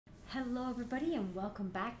Hello everybody and welcome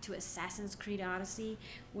back to Assassin's Creed Odyssey,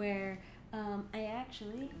 where I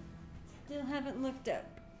actually still haven't looked up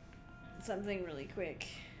something really quick.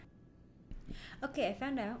 Okay, I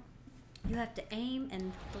found out you have to aim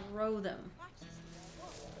and throw them.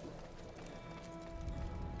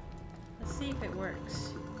 Let's see if it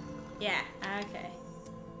works. Yeah, okay.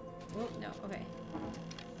 Oh, no, okay.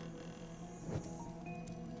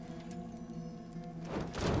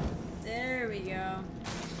 There we go.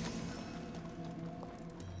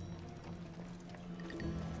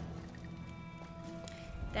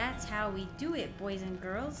 That's how we do it, boys and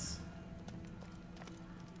girls.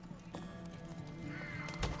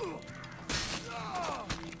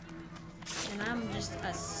 And I'm just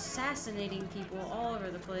assassinating people all over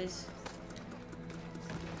the place.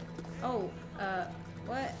 Oh,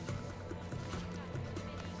 what?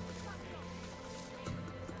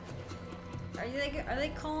 Are they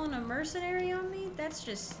calling a mercenary on me? That's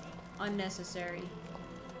just unnecessary.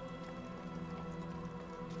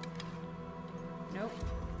 Nope.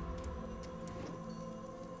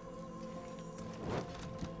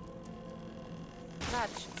 That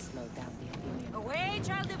should slow down the opinion. Away,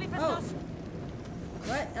 child of Oh.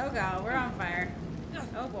 What? Oh god, we're on fire.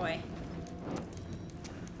 Oh boy.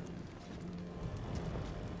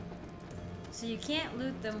 So you can't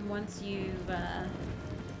loot them once you've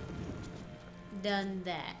done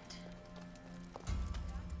that.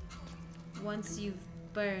 Once you've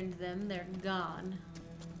burned them, they're gone.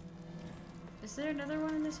 Is there another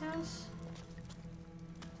one in this house?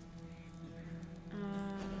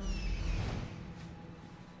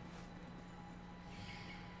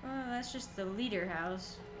 Oh, that's just the leader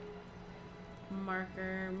house.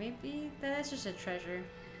 Marker, maybe? That's just a treasure.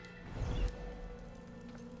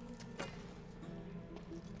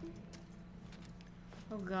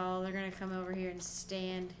 Oh god, they're gonna come over here and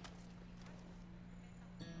stand.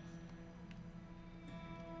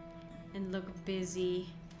 And look busy.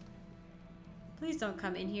 Please don't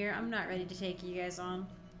come in here. I'm not ready to take you guys on.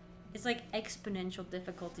 It's like exponential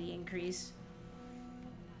difficulty increase.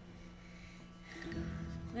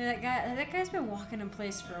 That guy's been walking in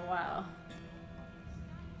place for a while.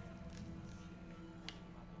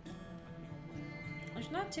 There's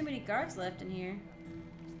not too many guards left in here.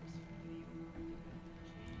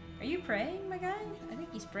 Are you praying, my guy? I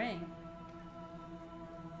think he's praying.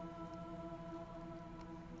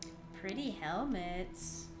 Pretty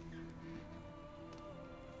helmets.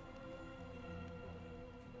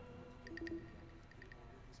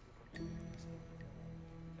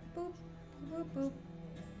 Boop, boop, boop.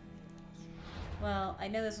 Well, I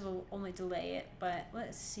know this will only delay it, but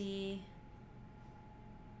let's see.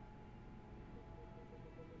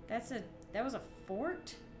 That was a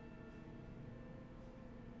fort?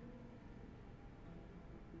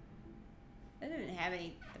 I didn't have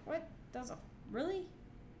any. What? That was a. Really?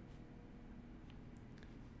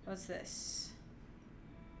 What's this?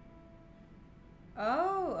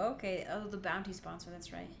 Oh, okay. Oh, the bounty sponsor.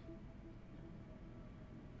 That's right.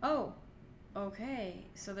 Oh, okay.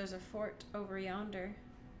 So there's a fort over yonder.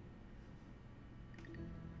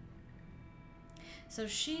 So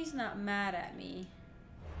she's not mad at me.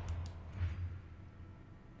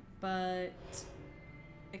 But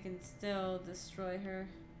I can still destroy her.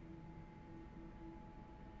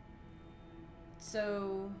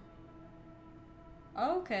 So,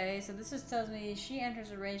 okay, so this just tells me she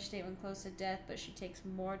enters a rage state when close to death, but she takes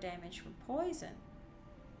more damage from poison.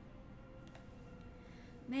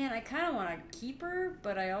 Man, I kind of want to keep her,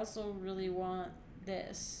 but I also really want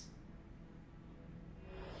this.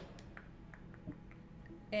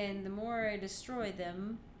 And the more I destroy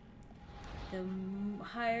them, the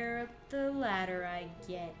higher up the ladder I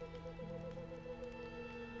get.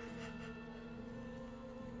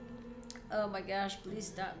 Oh my gosh, please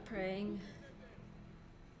stop praying.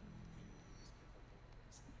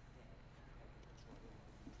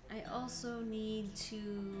 I also need to...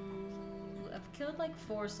 I've killed like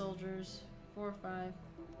 4 soldiers. 4 or 5.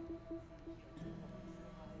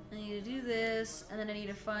 I need to do this, and then I need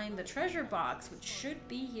to find the treasure box, which should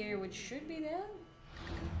be here, which should be there.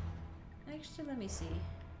 Actually, let me see.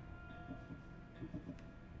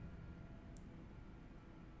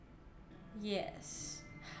 Yes.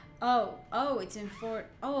 Oh, it's in Fort...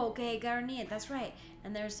 Oh, okay, Garnier, that's right.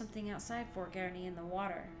 And there's something outside Fort Garnier in the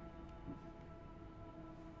water.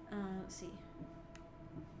 Let's see.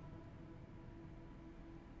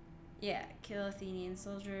 Yeah, kill Athenian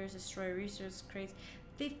soldiers, destroy resource crates.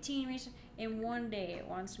 15 resources in one day. It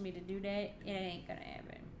wants me to do that. It ain't gonna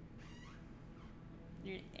happen.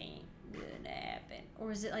 It ain't gonna happen.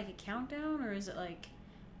 Or is it like a countdown, or is it like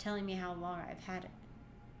telling me how long I've had it?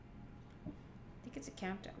 I think it's a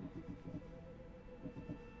countdown.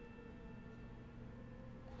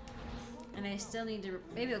 And I still need to...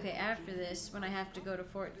 Maybe, okay, after this, when I have to go to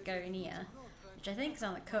Fort Garania, which I think is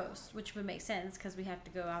on the coast, which would make sense, because we have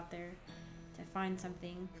to go out there to find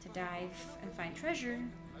something, to dive and find treasure.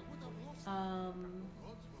 I'm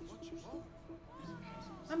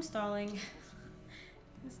stalling.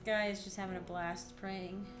 This guy is just having a blast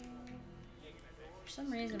praying. For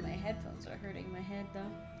some reason, my headphones are hurting my head,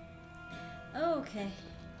 though. Okay.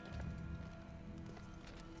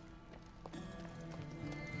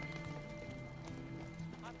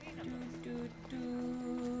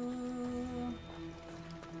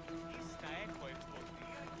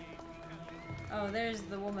 Oh, there's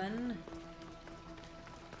the woman.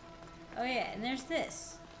 Oh yeah, and there's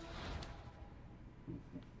this.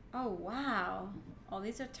 Oh wow. All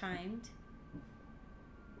these are timed.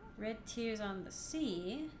 Red tears on the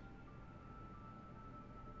sea.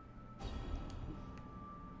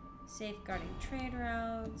 Safeguarding trade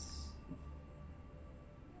routes.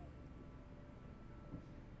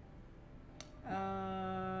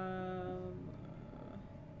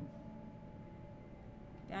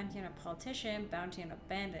 Bounty on a politician, bounty on a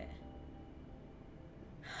bandit.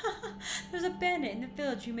 There's a bandit in the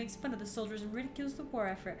village who makes fun of the soldiers and ridicules the war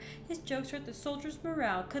effort. His jokes hurt the soldiers'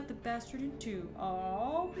 morale, cut the bastard in two.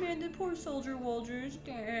 Oh man, the poor soldier Wolgers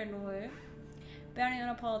can't handle it. Bounty on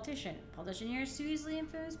a politician. Politician here is too easily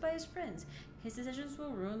influenced by his friends. His decisions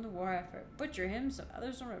will ruin the war effort. Butcher him so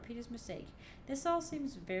others don't repeat his mistake. This all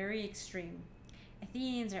seems very extreme.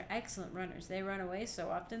 Athenians are excellent runners. They run away so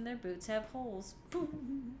often their boots have holes.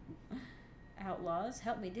 Outlaws,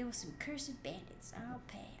 help me deal with some cursed bandits. I'll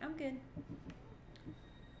pay. I'm good.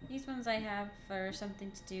 These ones I have for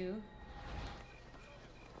something to do.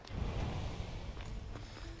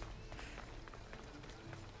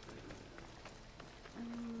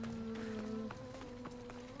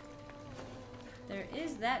 There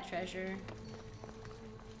is that treasure.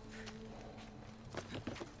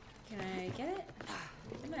 Can I get it?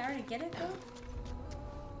 Didn't I already get it though?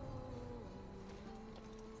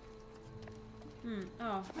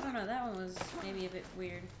 Oh, I don't know. That one was maybe a bit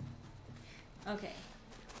weird. Okay.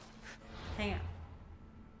 Hang on.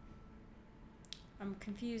 I'm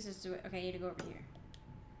confused as to... Okay, I need to go over here.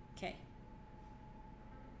 Okay.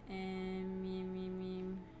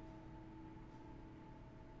 And...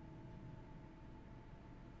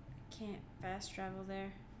 I can't fast travel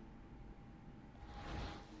there.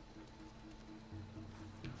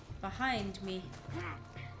 Behind me.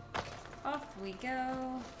 Off we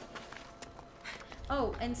go.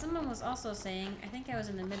 Oh, and someone was also saying, I think I was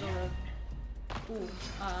in the middle of... Ooh,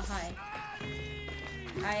 hi.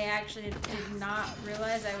 I actually did not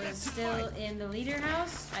realize I was still in the leader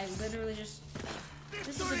house. I literally just...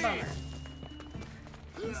 This is a bummer.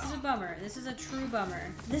 This is a bummer. This is a true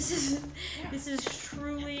bummer. This is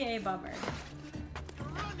truly a bummer.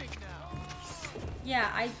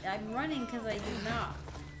 Yeah, I'm running because I did not.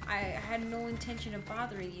 I had no intention of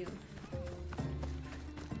bothering you.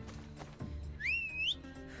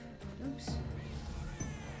 Oops.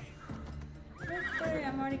 Okay,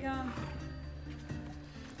 I'm already gone.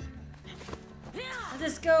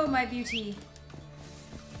 Let's go, my beauty.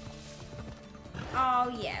 Oh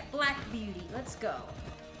yeah, black beauty. Let's go.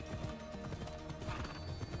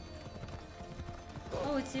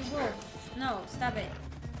 Oh, it's a wolf. No, stop it.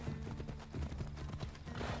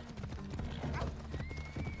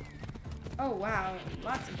 Oh wow,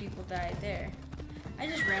 lots of people died there. I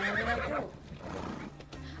just ran over that wolf.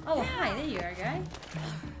 Oh, hi, there you are, guy.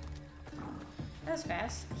 That was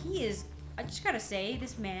fast. He is, I just gotta say,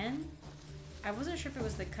 this man, I wasn't sure if it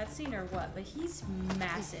was the cutscene or what, but he's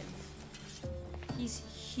massive. He's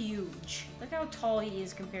huge. Look how tall he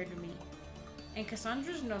is compared to me. And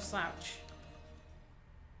Cassandra's no slouch.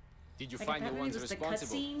 Did you find the ones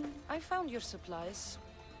responsible? I found your supplies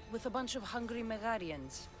with a bunch of hungry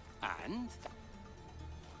Megarians. And?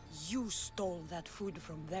 You stole that food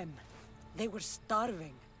from them. They were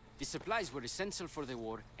starving. The supplies were essential for the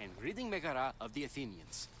war and ridding Megara of the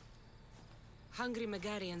Athenians. Hungry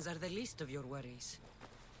Megarians are the least of your worries.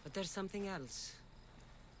 But there's something else.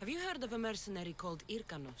 Have you heard of a mercenary called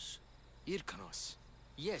Irkanos? Irkanos?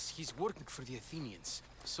 Yes, he's working for the Athenians.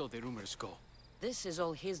 So the rumors go. This is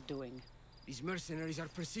all his doing. These mercenaries are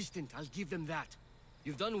persistent, I'll give them that.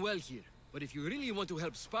 You've done well here, but if you really want to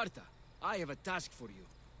help Sparta, I have a task for you.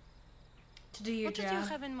 To do your job. What did you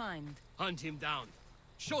have in mind? Hunt him down.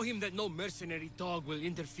 Show him that no mercenary dog will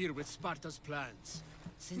interfere with Sparta's plans.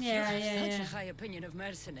 Since you have such a high opinion of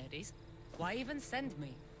mercenaries, why even send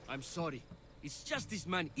me? I'm sorry. It's just this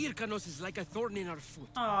man, Irkanos, is like a thorn in our foot.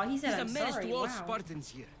 Oh, he said He's I'm a menace sorry. to all Wow. Spartans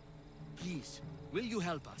here. please, will you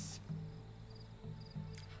help us?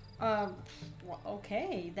 Well,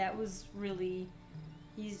 okay, that was really...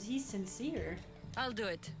 He's sincere. I'll do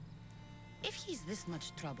it. If he's this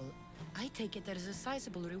much trouble, I take it there is a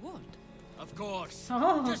sizable reward. Of course.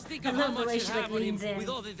 Oh, Just think I of how love the way much she you have like on him leans in. with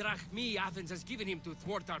all the drachmi Athens has given him to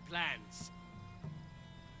thwart our plans.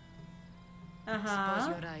 Suppose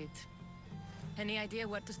you're right. Any idea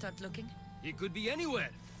where to start looking? He could be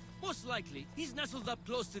anywhere. Most likely, he's nestled up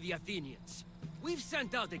close to the Athenians. We've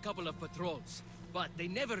sent out a couple of patrols, but they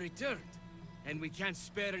never returned. And we can't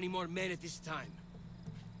spare any more men at this time.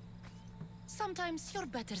 Sometimes you're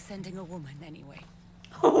better sending a woman anyway.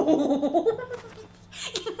 Oh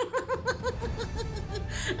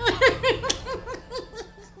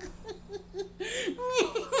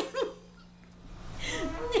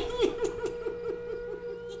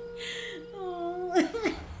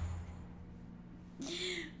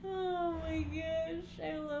my gosh,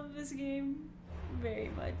 I love this game very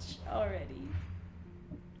much already.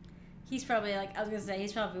 He's probably like, I was gonna say,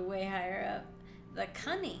 he's probably way higher up. The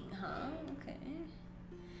cunning, huh? Okay.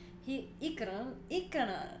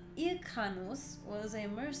 Icanus was a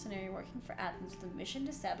mercenary working for Athens with a mission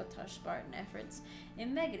to sabotage Spartan efforts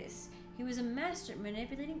in Megidus. He was a master at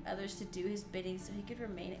manipulating others to do his bidding so he could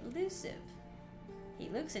remain elusive. He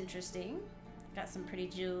looks interesting. Got some pretty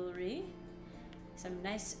jewelry. Some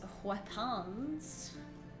nice weapons.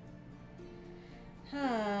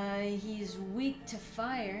 He's weak to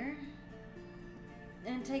fire.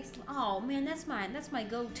 And takes... Oh man, that's my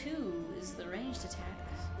go-to, is the ranged attacks.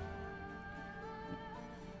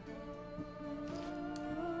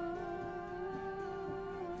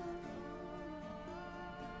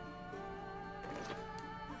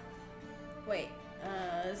 Wait,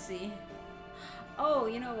 let's see. Oh,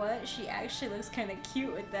 you know what? She actually looks kind of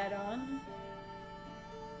cute with that on.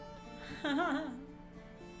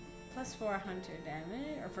 Plus 4 hunter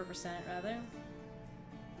damage, or 4% rather.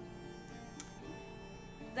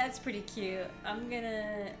 That's pretty cute. I'm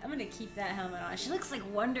gonna keep that helmet on. She looks like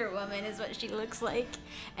Wonder Woman is what she looks like.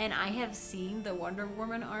 And I have seen the Wonder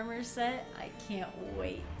Woman armor set. I can't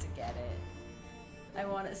wait to get it. I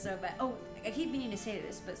want it so bad. Oh, I keep meaning to say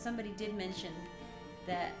this, but somebody did mention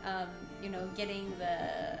that, you know, getting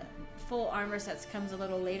the full armor sets comes a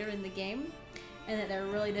little later in the game, and that they're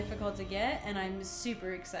really difficult to get, and I'm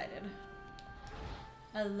super excited.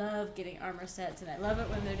 I love getting armor sets, and I love it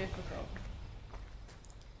when they're difficult.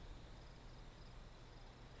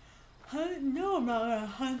 No, I'm not gonna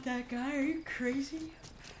hunt that guy. Are you crazy?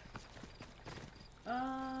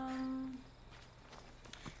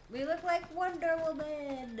 We look like Wonder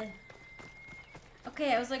Woman.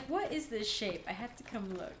 Okay, I was like, what is this shape? I had to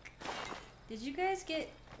come look. Did you guys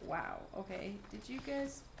get... Wow, okay. Did you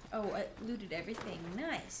guys... Oh, I looted everything.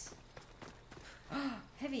 Nice.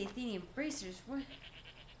 Heavy Athenian bracers. What?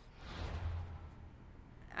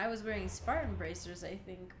 I was wearing Spartan bracers, I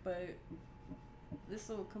think, but... This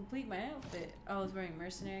will complete my outfit. Oh, I was wearing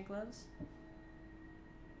mercenary gloves.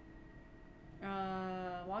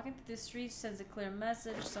 Walking through the streets sends a clear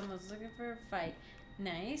message. Someone's looking for a fight.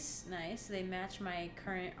 Nice, nice. They match my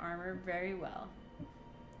current armor very well.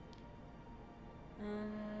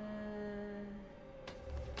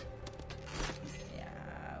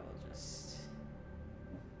 Yeah, we'll just...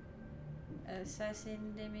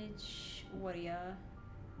 Assassin damage warrior.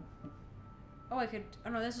 Oh, I could... Oh,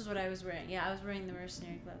 no, this is what I was wearing. Yeah, I was wearing the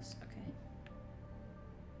mercenary gloves. Okay.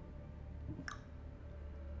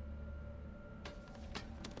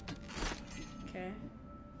 Okay.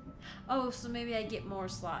 Oh, so maybe I get more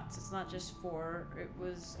slots. It's not just 4. It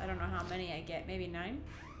was... I don't know how many I get. Maybe 9?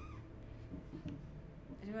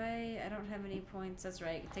 Do I... I don't have any points. That's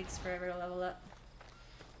right. It takes forever to level up.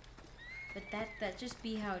 But that just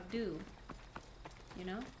be how it do. You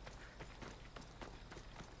know?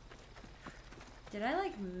 Did I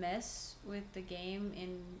like mess with the game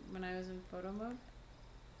when I was in photo mode?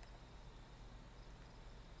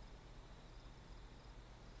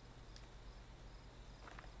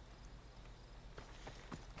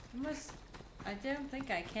 I don't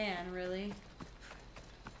think I can really.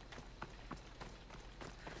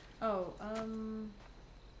 Oh,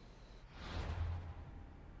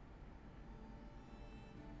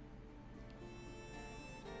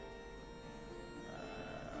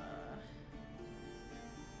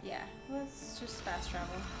 yeah, let's just fast travel.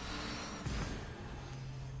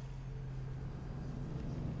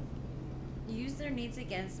 Use their needs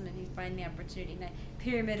against them if you find the opportunity.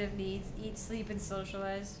 Pyramid of needs. Eat, sleep, and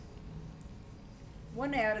socialize.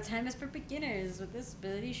 1 day at a time is for beginners. With this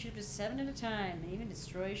ability, shoot up to 7 at a time, and even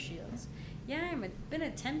destroy shields. Yeah, I've been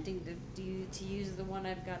attempting to use the one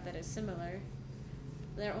I've got that is similar.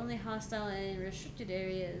 They're only hostile in restricted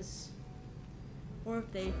areas. Or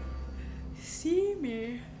if they see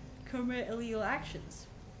me commit illegal actions.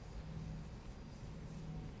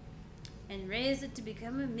 And raise it to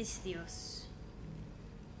become a Mystios.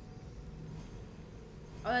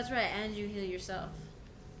 Oh, that's right, and you heal yourself.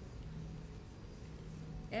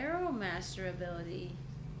 Arrow Master ability.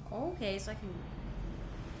 Okay, so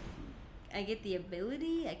I get the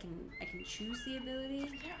ability. I can choose the ability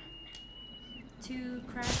to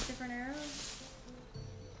craft different arrows.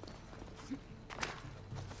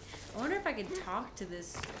 I wonder if I could talk to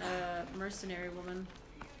this mercenary woman.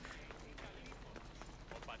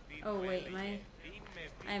 Oh wait, I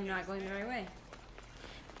am not going the right way.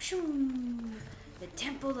 The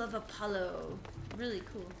Temple of Apollo. Really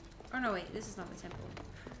cool. Oh no, wait, this is not the temple.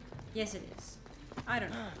 Yes, it is. I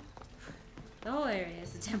don't know. The whole area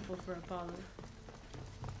is the temple for Apollo.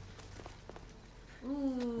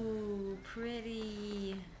 Ooh,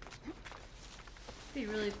 pretty. It'd be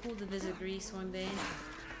really cool to visit Greece one day.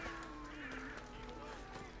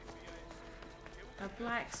 A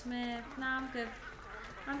blacksmith. Nah, I'm good.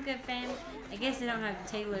 I'm good, fam. I guess they don't have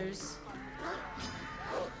tailors.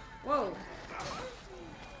 Whoa.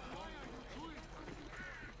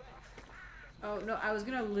 Oh, no, I was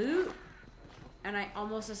gonna loot, and I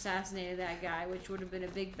almost assassinated that guy, which would have been a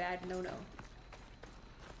big bad no-no.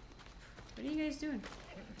 What are you guys doing?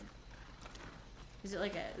 Is it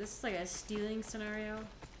like this is like a stealing scenario?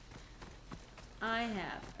 I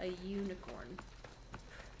have a unicorn.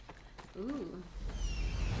 Ooh.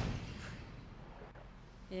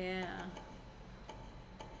 Yeah.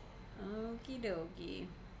 Okie dokie.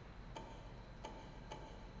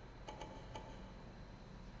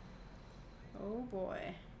 Oh boy.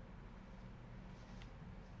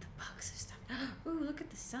 The box is done. Ooh, look at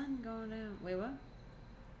the sun going down. Wait, what?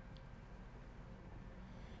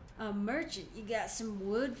 A merchant, you got some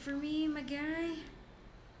wood for me, my guy?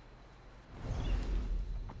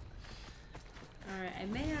 Alright, I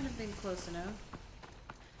may not have been close enough.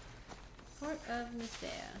 Port of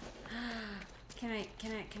Nicaea. Can I?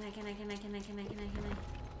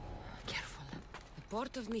 Careful. The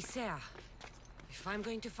port of Nicaea. If I'm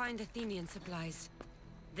going to find Athenian supplies,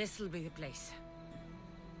 this'll be the place.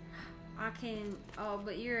 I can. Oh,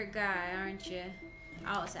 but you're a guy, aren't you?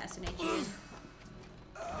 I'll assassinate you.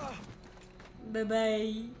 Bye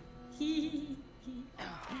bye.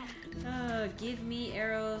 Give me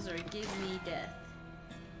arrows or give me death.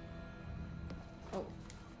 Oh.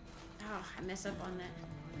 Oh, I messed up on that.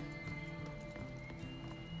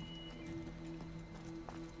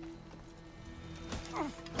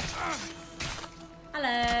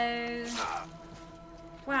 Hello.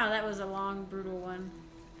 Wow, that was a long, brutal one.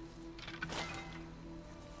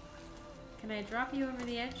 Can I drop you over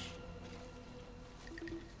the edge?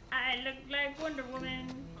 I look like Wonder Woman.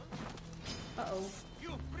 Uh-oh.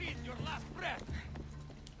 You breathe your last breath.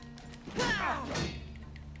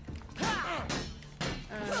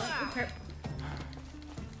 Okay.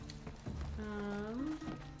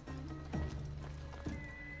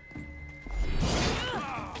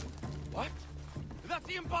 What? That's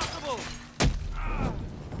impossible.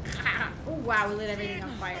 Oh wow, we lit everything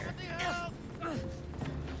on fire.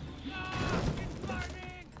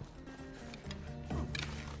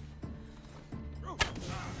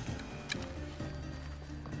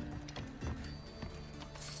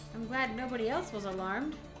 I'm glad nobody else was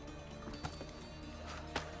alarmed.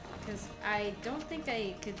 Because I don't think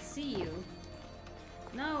I could see you.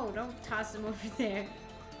 No, don't toss him over there.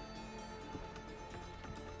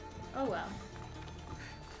 Oh well.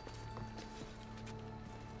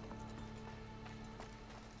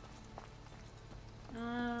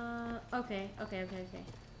 Okay.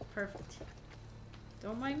 Perfect.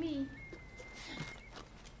 Don't mind me.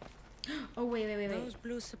 Oh, wait. Those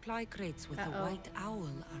blue supply crates with the white owl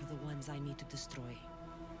are the ones I need to destroy.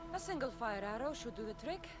 A single fire arrow should do the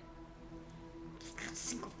trick.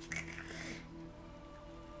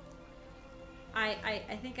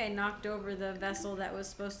 I think I knocked over the vessel that was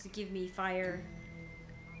supposed to give me fire.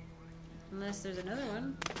 Unless there's another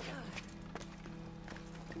one.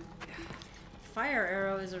 Fire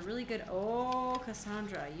arrow is a really good... Oh,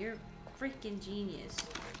 Cassandra, you're freaking genius.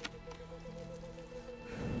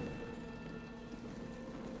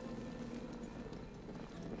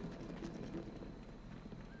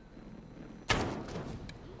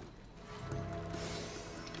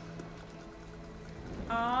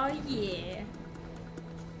 Oh, yeah.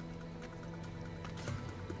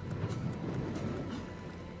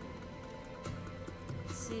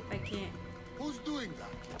 Let's see if I can't... Who's doing that?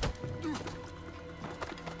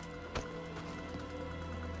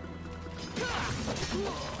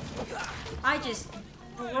 I just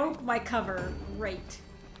broke my cover. Great.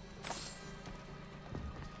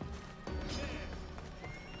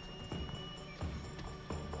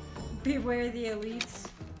 Beware the elites.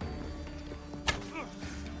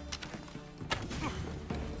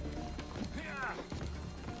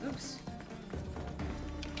 Oops.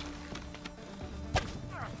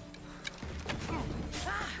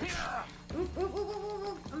 Oop, oop, oop, oop,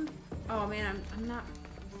 oop, oop. Oh man, I'm not.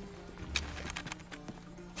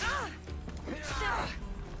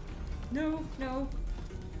 No, no.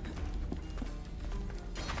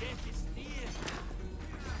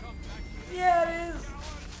 Yeah, it is.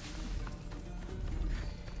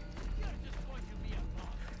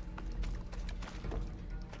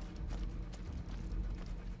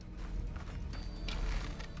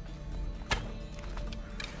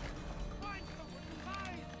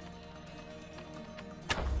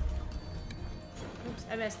 Oops,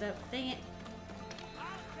 I messed up. Dang it.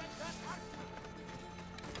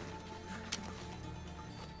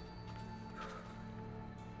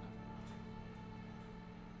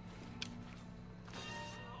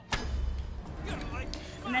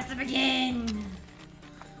 I messed up again.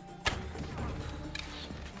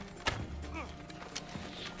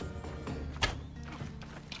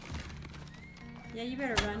 Yeah, you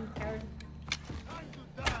better run, coward.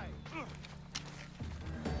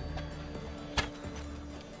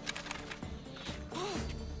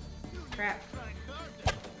 Crap.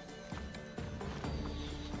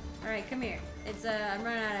 Alright, come here. It's, I'm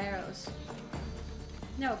running out of arrows.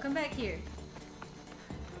 No, come back here.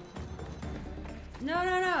 No,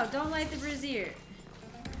 no, no! Don't light the brazier.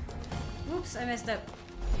 Whoops, I messed up.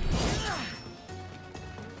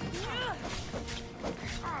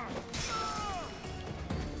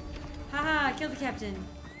 Haha, kill the captain.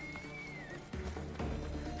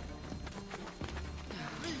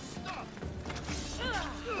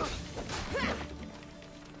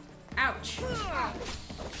 Ouch.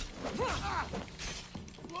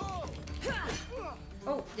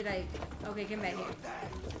 Oh, did I? Okay, come back here.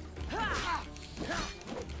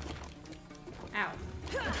 Ow.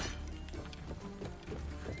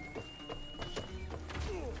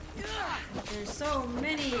 There's so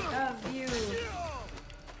many of you.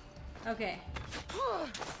 Okay.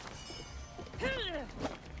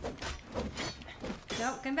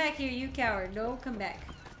 No, come back here, you coward. No, come back.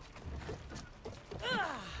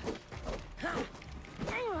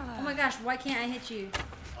 Oh my gosh, why can't I hit you?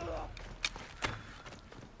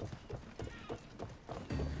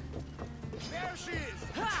 There she is.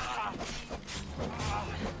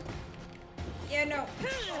 Yeah, no.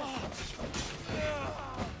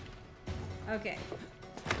 Okay.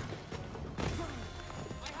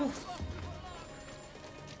 Oof.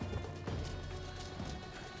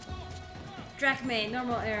 Drachmae,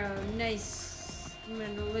 normal arrow, nice. I'm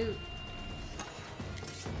gonna loot.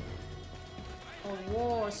 A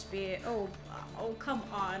war spear. Oh, oh, come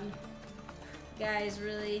on, guys,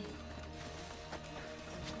 really?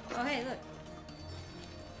 Oh, hey, look.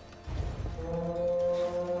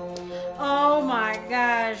 Oh my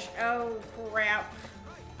gosh! Oh crap!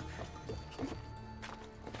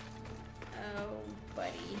 Oh,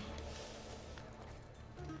 buddy.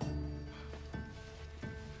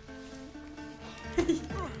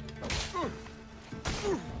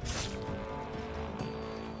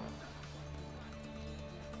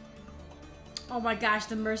 Oh my gosh,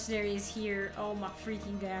 the mercenary is here. Oh my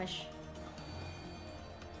freaking gosh.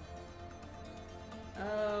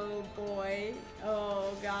 Oh boy.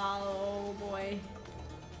 Oh god, oh boy.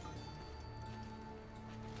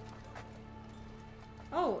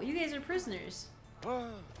 Oh, you guys are prisoners. Why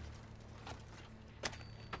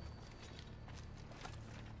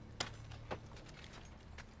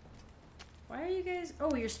are you guys...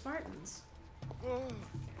 Oh, you're Spartans.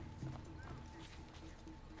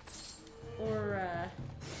 Or,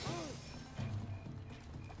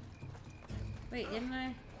 wait, didn't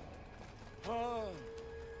I?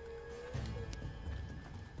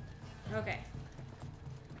 Okay.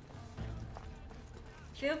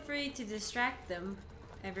 Feel free to distract them,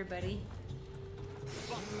 everybody.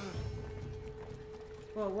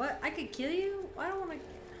 Well, what? I could kill you? I don't want to...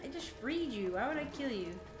 I just freed you. Why would I kill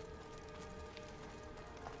you?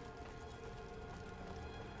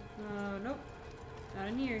 Nope. Not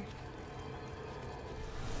in here.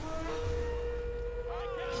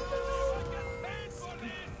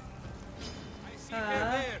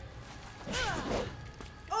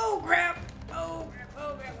 Oh crap! Oh crap!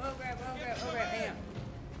 Oh crap! Oh crap! Oh crap! Oh crap! Hang on.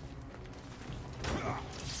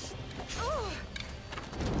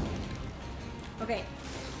 Okay.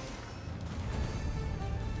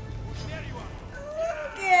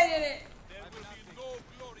 Okay, I did it.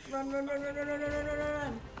 Run! Run! Run! Run! Run! Run! Run! Run!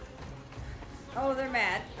 Run!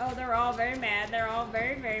 all very mad. They're all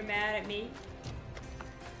very, very mad at me.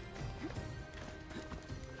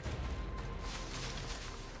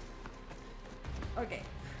 Okay.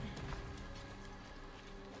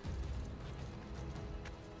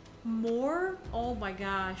 More? Oh my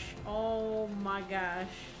gosh. Oh my gosh.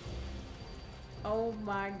 Oh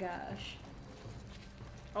my gosh.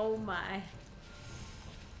 Oh my.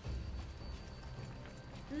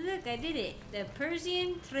 Look, I did it. The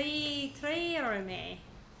Persian Triarme.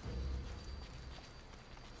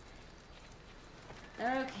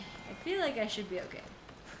 Okay, I feel like I should be okay.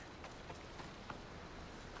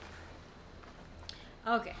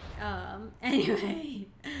 Okay, anyway.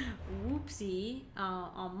 Whoopsie,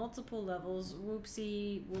 on multiple levels.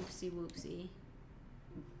 Whoopsie, whoopsie, whoopsie.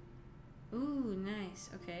 Ooh, nice,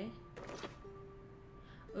 okay.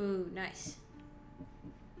 Ooh, nice.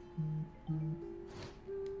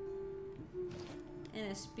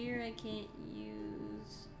 And a spear I can't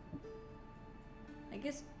use. I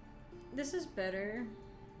guess this is better.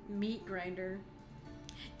 Meat grinder.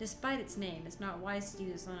 Despite its name, it's not wise to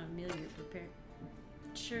use this on a meal you prepare.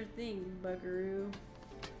 Sure thing, buckaroo.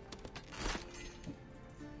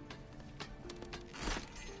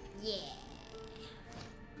 Yeah.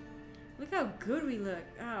 Look how good we look.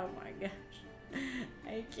 Oh my gosh.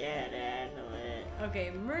 I can't handle it.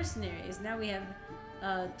 Okay, mercenaries. Now we have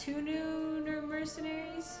 2 new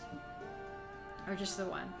mercenaries? Or just the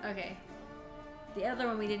one? Okay. The other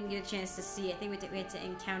one we didn't get a chance to see. I think we had to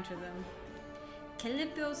encounter them.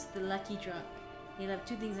 Calypos the Lucky Drunk. He loved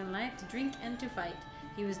 2 things in life, to drink and to fight.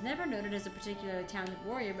 He was never noted as a particularly talented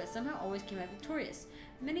warrior, but somehow always came out victorious.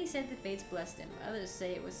 Many said the fates blessed him. Others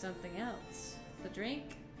say it was something else. The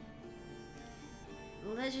drink?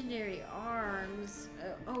 Legendary arms.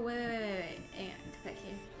 Oh, wait. Hang on, come back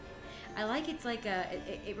here. I like it's like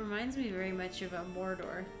it reminds me very much of a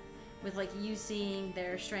Mordor. With like you seeing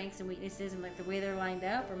their strengths and weaknesses and like the way they're lined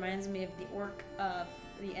up. Reminds me of the orc,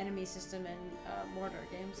 the enemy system in Mordor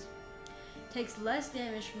games. Takes less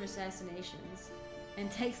damage from assassinations. And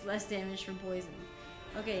takes less damage from poison.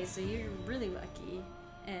 Okay, so you're really lucky.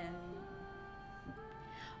 And...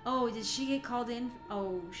 oh, did she get called in?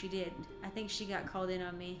 Oh, she did. I think she got called in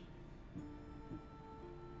on me.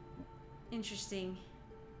 Interesting.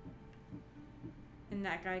 And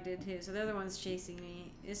that guy did too. So the other one's chasing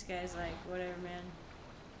me. This guy's like, whatever, man.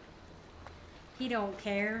 He don't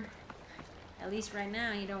care. At least right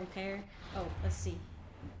now, he don't care. Oh, let's see.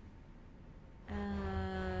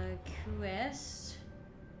 Quest.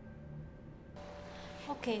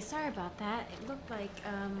 Okay, sorry about that. It looked like,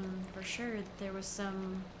 for sure there was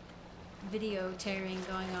some video tearing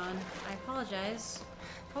going on. I apologize.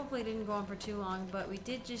 Hopefully it didn't go on for too long, but we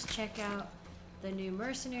did just check out the new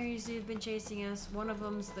mercenaries who've been chasing us. One of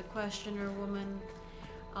them's the questioner woman.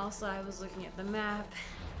 Also, I was looking at the map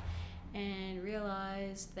and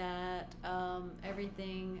realized that,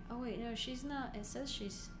 everything... oh wait, no, she's not. It says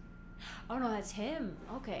she's... oh no, that's him.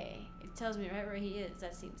 Okay. It tells me right where he is.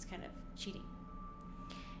 That seems kind of cheating.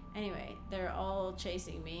 Anyway, they're all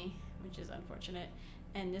chasing me, which is unfortunate.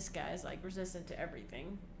 And this guy's like resistant to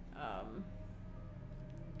everything.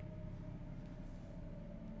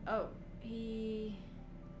 Oh,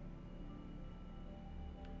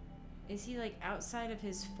 is he like outside of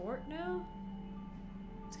his fort now?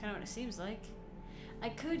 That's kind of what it seems like. I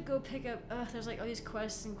could go pick up, there's like all these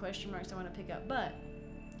quests and question marks I want to pick up, but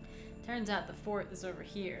turns out the fort is over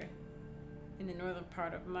here in the northern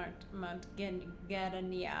part of Mount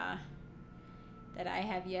Garania that I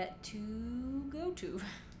have yet to go to.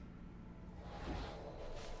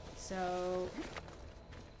 So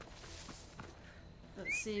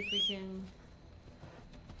let's see if we can...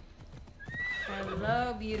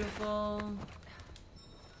 hello, beautiful.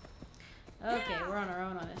 Okay, we're on our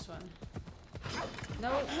own on this one.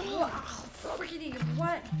 No, freaking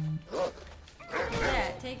what?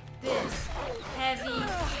 Yeah, take this heavy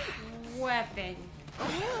weapon.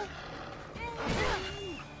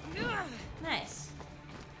 Nice.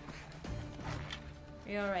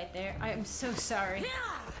 Are you alright there? I am so sorry.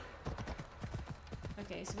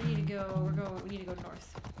 Okay, so we need to go, we need to go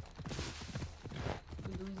north.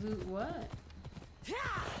 What?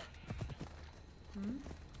 Hmm?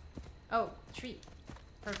 Oh, tree.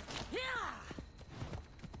 Perfect.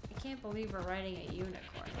 I can't believe we're riding a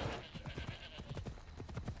unicorn.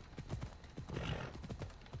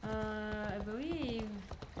 I believe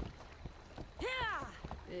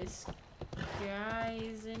this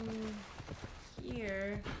guy's in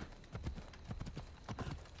here.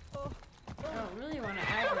 I don't really want to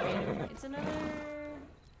aggravate him. It's another...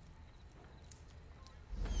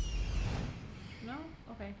 no?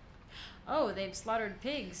 Okay. Oh, they've slaughtered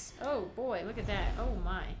pigs. Oh boy, look at that. Oh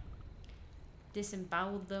my.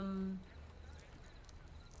 disemboweled them.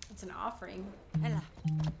 It's an offering. Ella.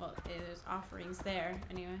 Well, there's offerings there,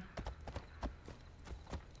 anyway.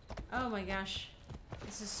 Oh my gosh.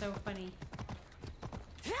 This is so funny.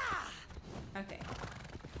 Okay.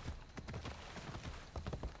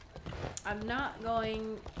 I'm not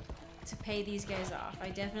going to pay these guys off. I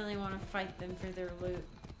definitely want to fight them for their loot.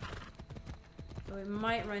 But we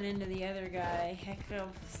might run into the other guy. Heck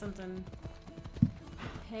of something.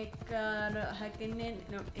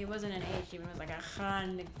 No, it wasn't an H, even. It was like a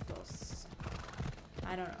Hanigos.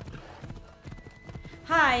 I don't know.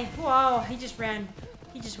 Hi! Whoa! He just ran.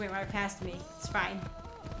 He just went right past me. It's fine.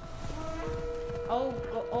 Oh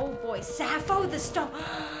boy. Sappho the stone!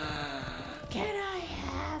 Can I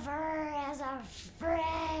have her as a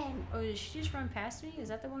friend? Oh, did she just run past me? Is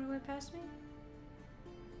that the one who went past me?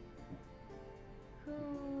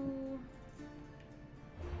 Who?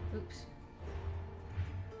 Oops.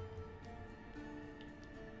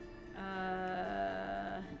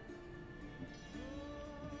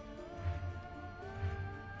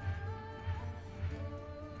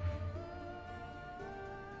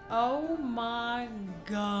 Oh my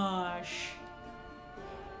gosh.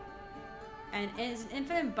 And as an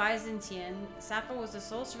infant Byzantine, Sappho was the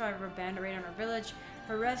sole survivor of a band raid on her village.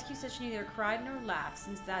 Her rescue such neither cried nor laughed.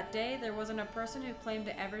 Since that day, there wasn't a person who claimed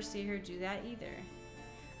to ever see her do that either.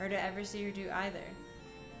 Or to ever see her do either.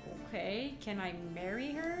 Okay, can I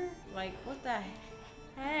marry her? Like, what the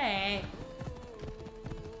heck?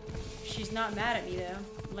 She's not mad at me,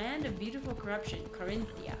 though. Land of beautiful corruption,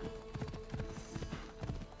 Corinthia.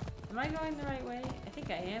 Am I going the right way? I think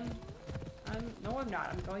I am. No, I'm not.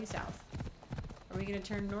 I'm going south. Are we gonna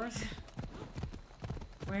turn north?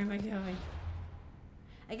 Where am I going?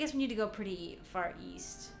 I guess we need to go pretty far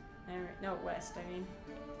east. No, west, I mean.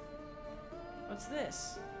 What's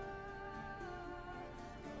this?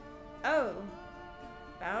 Oh!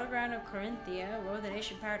 Battleground of Corinthia. Lower the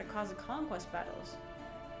nation power to cause the conquest battles.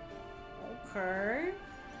 Okay.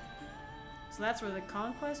 So that's where the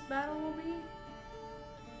conquest battle will be?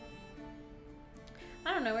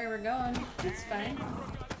 I don't know where we're going. It's fine.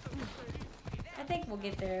 I think we'll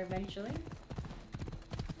get there eventually.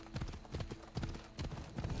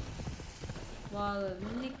 Wall of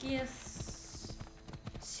Nicias.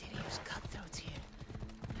 Serious cutthroats here.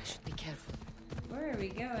 I should be careful. Where are we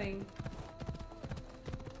going?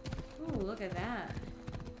 Ooh, look at that.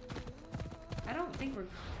 I don't think we're...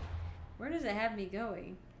 Where does it have me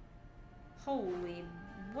going? Holy...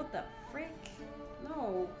 What the frick?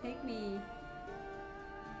 No, take me...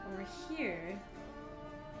 over here.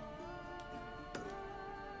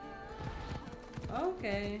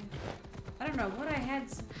 Okay. I don't know what I had.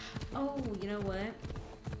 Oh, you know what?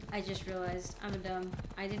 I just realized I'm dumb.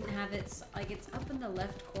 I didn't have it. Like, it's up in the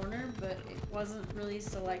left corner, but it wasn't really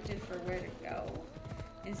selected for where to go.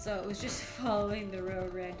 And so it was just following the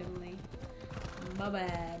road randomly. My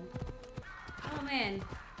bad. Oh man.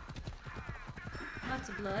 Lots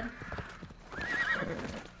of blood.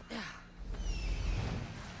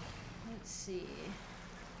 Let's see.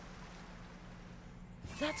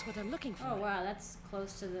 That's what I'm looking for. Oh wow, that's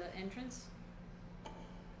close to the entrance.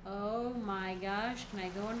 Oh my gosh, can I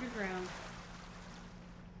go underground?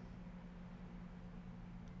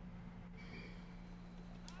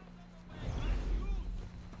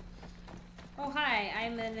 Oh hi,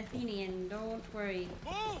 I'm an Athenian, don't worry.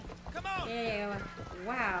 Move! Come on! Yeah,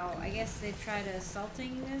 wow, I guess they tried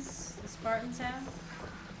assaulting this, the Spartans have.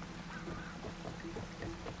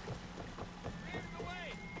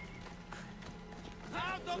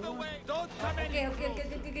 Out of the way! Don't come any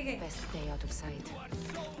Okay. Best stay out of sight. You are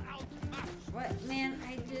so outmatched! What, man,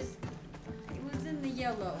 it was in the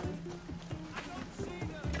yellow. I don't see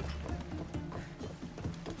them!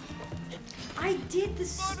 I did the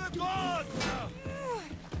For the gods!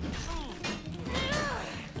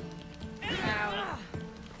 Ow.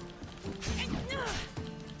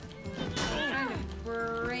 Trying to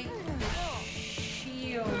break the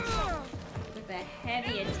shield with a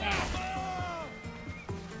heavy attack.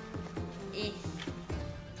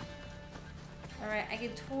 Alright, I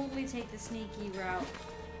could totally take the sneaky route,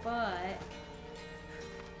 but...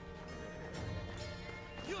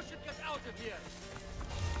 You should get out of here!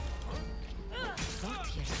 Thought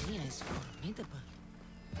Yernia is formidable.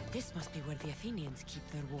 This must be where the Athenians keep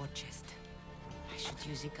their war chest. I should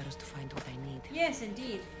use Icarus to find what I need. Yes,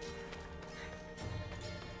 indeed.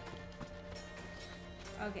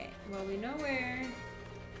 Okay, well, we know where...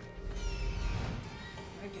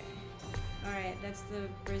 Okay. Alright, that's the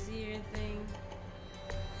brazier thing.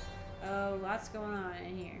 Oh, lots going on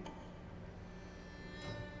in here.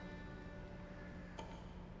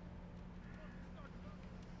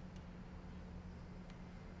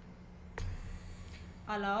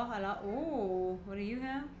 Hello, hello. Ooh, what do you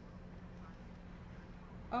have?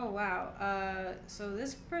 Oh wow. So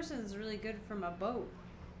this person is really good from a boat.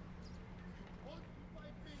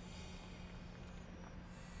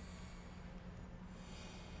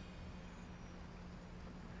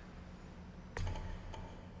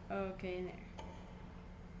 Okay, in there.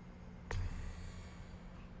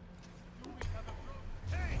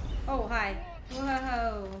 Oh, hi.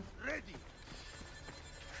 Whoa. Ready.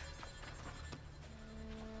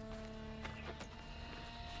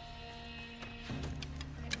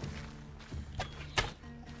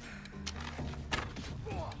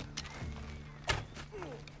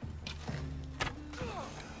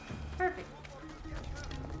 Perfect.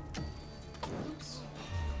 Oops.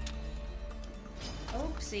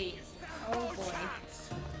 Oopsie. Oh boy.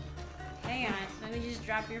 Hang on. Let me just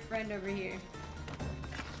drop your friend over here.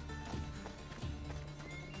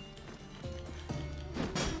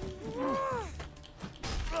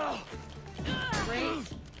 Break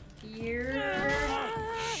your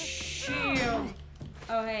shield.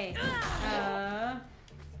 Oh, hey.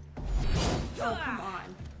 Oh, come on.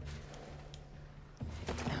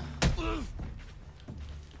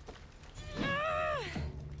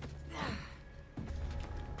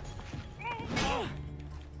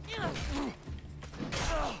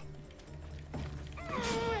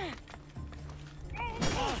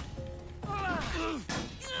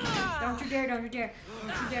 Don't you dare, don't you dare,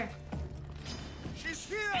 don't you dare. She's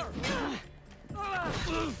here.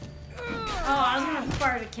 Oh, I was gonna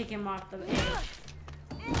fire to kick him off the edge.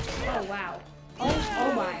 Oh, wow.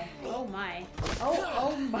 Oh my. Oh my.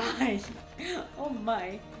 Oh my. Oh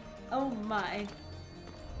my. Oh my.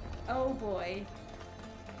 Oh boy.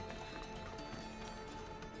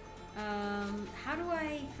 How do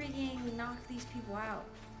I freaking knock these people out?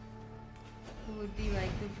 Who would be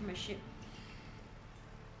like good for my ship?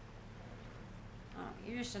 Oh,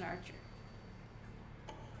 you're just an archer.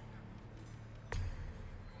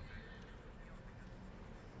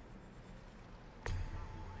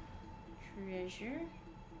 Treasure.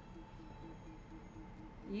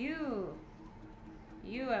 You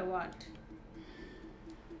I want.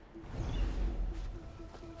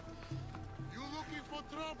 You looking for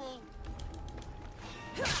trouble?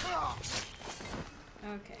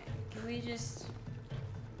 Okay, can we just...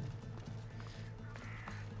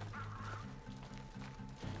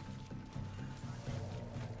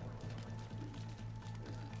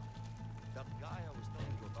 That guy I was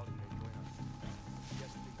telling you about may join us.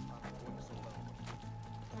 Yes, things aren't going so well.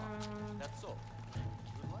 That's all.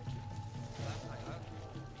 You like it? Last I heard,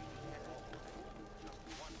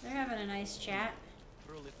 They're having a nice chat.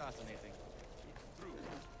 truly fascinating. It's true.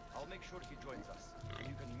 I'll make sure he joins us.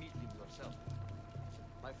 You can meet him yourself.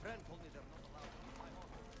 My friend told me they're not allowed to use my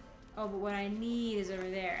office. Oh, but what I need is over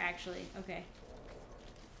there, actually. Okay.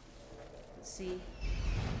 Let's see.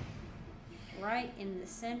 Right in the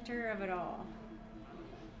center of it all.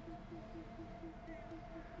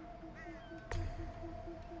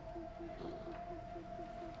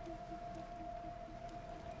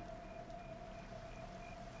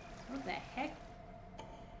 What the heck?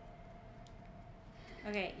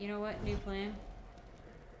 Okay, you know what? New plan.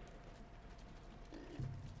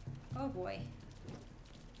 Oh boy.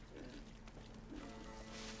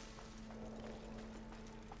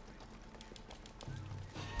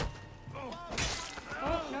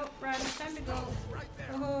 Oh, nope, run. It's time to go.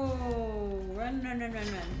 Oh, run.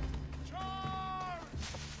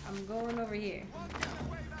 I'm going over here.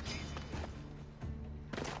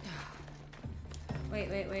 Wait.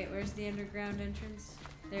 Where's the underground entrance?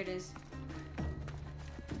 There it is.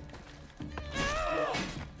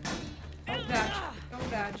 Don't dodge.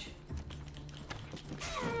 Don't dodge.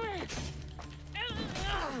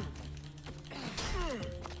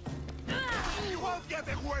 You won't get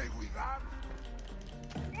away with that.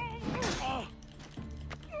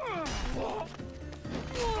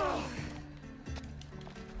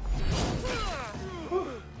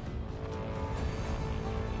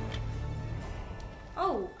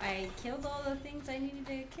 Oh, I killed all the things I needed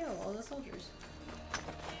to kill, all the soldiers.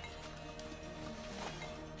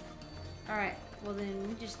 Alright, well then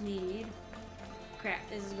we just need... Crap,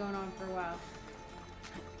 this is going on for a while.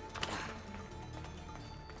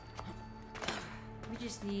 We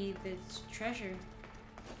just need this treasure.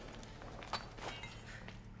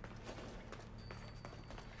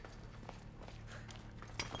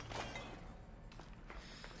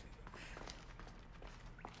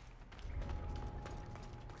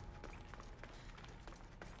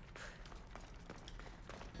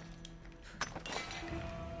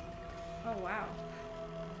 Oh, wow.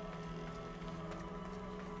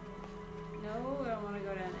 No, I don't want to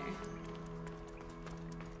go down there.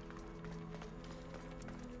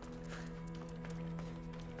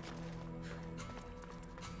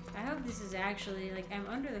 is actually, like, I'm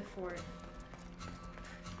under the fort.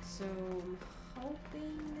 So, I'm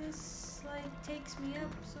hoping this, like, takes me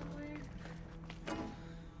up somewhere.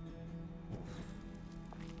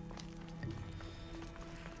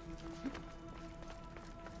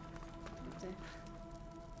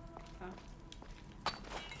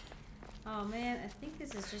 Oh man, I think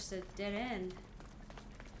this is just a dead end.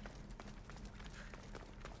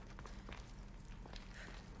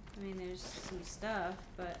 I mean, there's some stuff,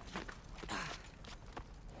 but...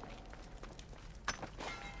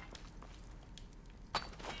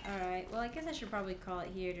 Alright, well I guess I should probably call it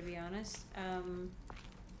here, to be honest.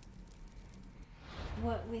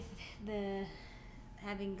 What with the...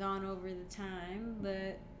 having gone over the time,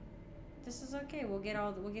 but... This is okay. We'll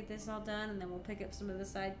get this all done, and then we'll pick up some of the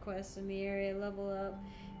side quests in the area, level up,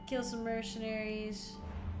 kill some mercenaries.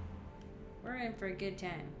 We're in for a good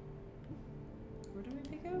time. Where did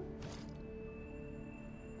we pick up?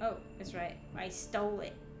 Oh, that's right. I stole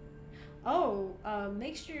it. Oh,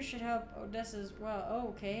 mixture should help Odessa as well. Oh,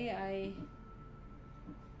 okay.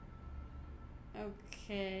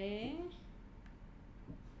 Okay.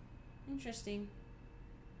 Interesting.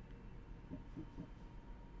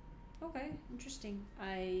 Okay, interesting.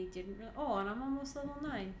 I didn't really... Oh, and I'm almost level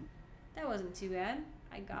 9. That wasn't too bad.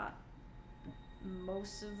 I got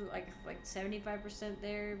most of the... Like 75%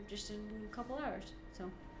 there just in a couple hours. So,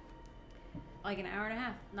 like an hour and a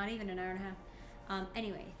half. Not even an hour and a half.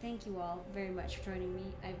 Anyway, thank you all very much for joining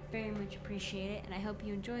me. I very much appreciate it, and I hope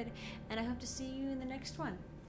you enjoyed, and I hope to see you in the next one.